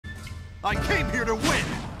I came here to win!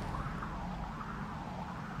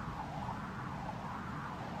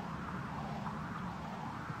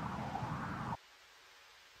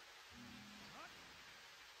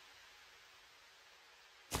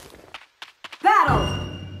 Battle!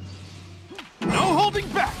 No holding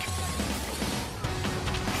back!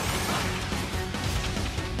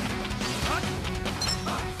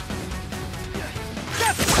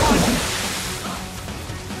 That's fun!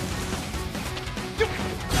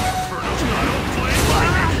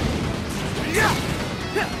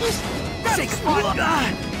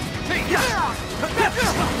 That's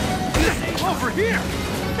fun! Hey, over here!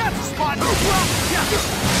 That's a spot!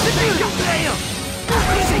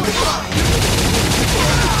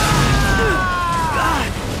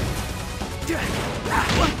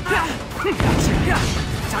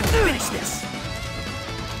 Time to finish this!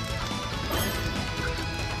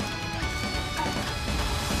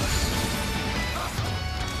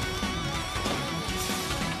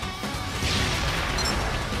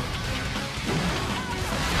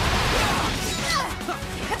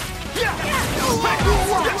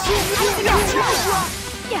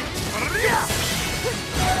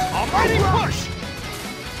 Almighty push!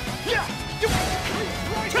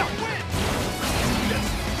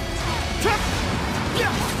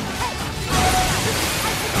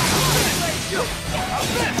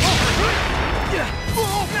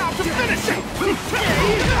 Now to finish it!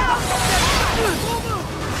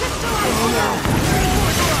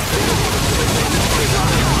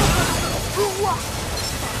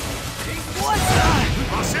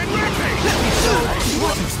 Cross and rampage!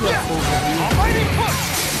 Almighty push!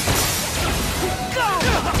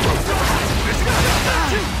 This is not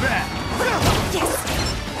too bad! Yes!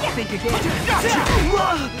 Think again! Gotcha!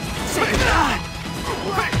 Say goodbye!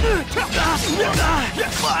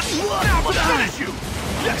 Yes! Now to finish you!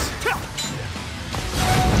 Yes!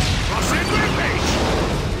 Cross and rampage!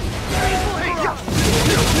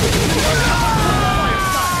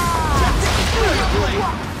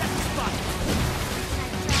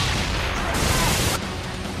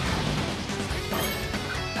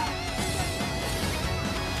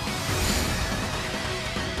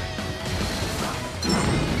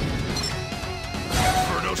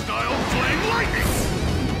 Style flame lightning!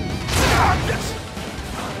 Yes!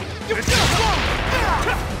 It's slow!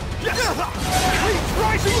 Yes! He's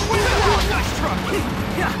rising with the nice truck!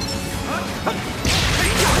 Yeah!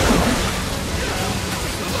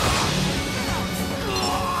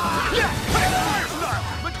 Fire style!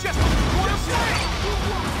 Majestic royal style!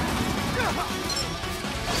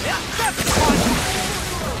 That's fun!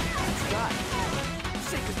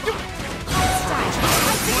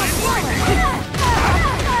 Flame lightning!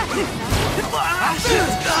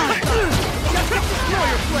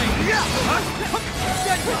 Destroyer flame!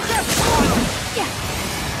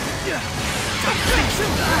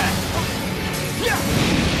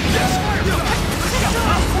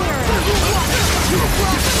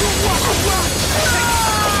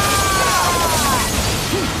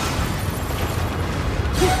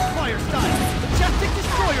 Fire style! Majestic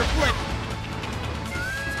destroyer flame!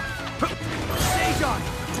 Stage on!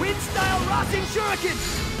 Twin style rocking shuriken!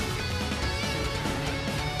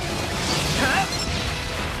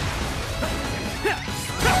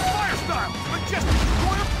 Fire style! Majestic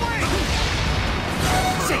royal flame!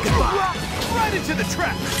 Say goodbye! Right into the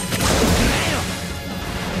trap! Damn!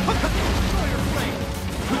 Royal flame!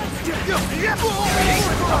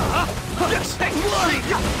 Yes!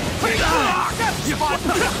 That's the spot!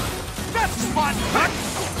 That's the spot!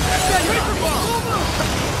 Paper ball!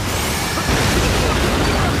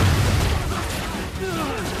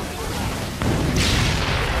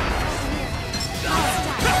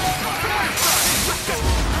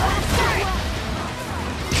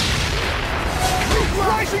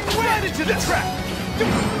 Rising right into the trap!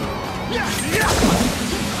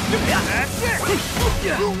 That's it!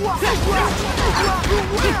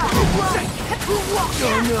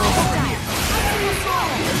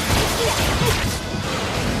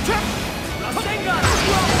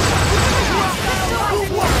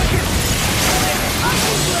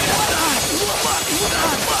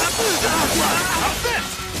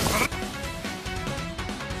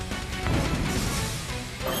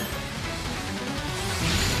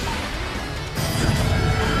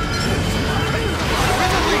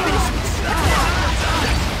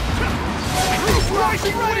 Oh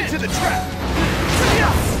Rising right into the trap!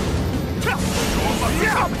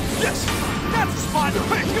 Yes! That's the spot!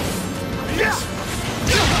 Yes!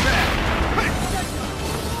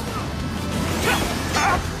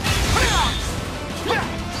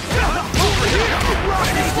 Over here!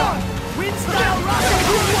 Wind style rocket!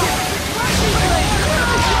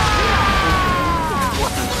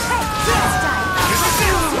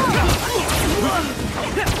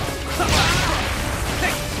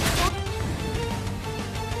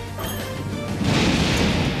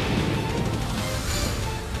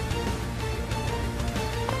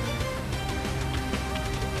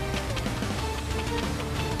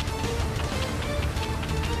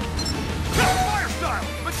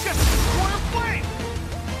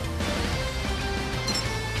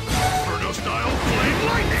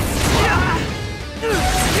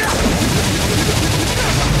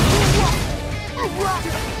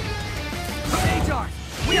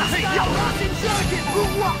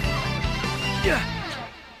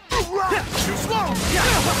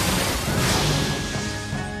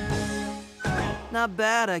 Not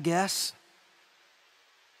bad, I guess.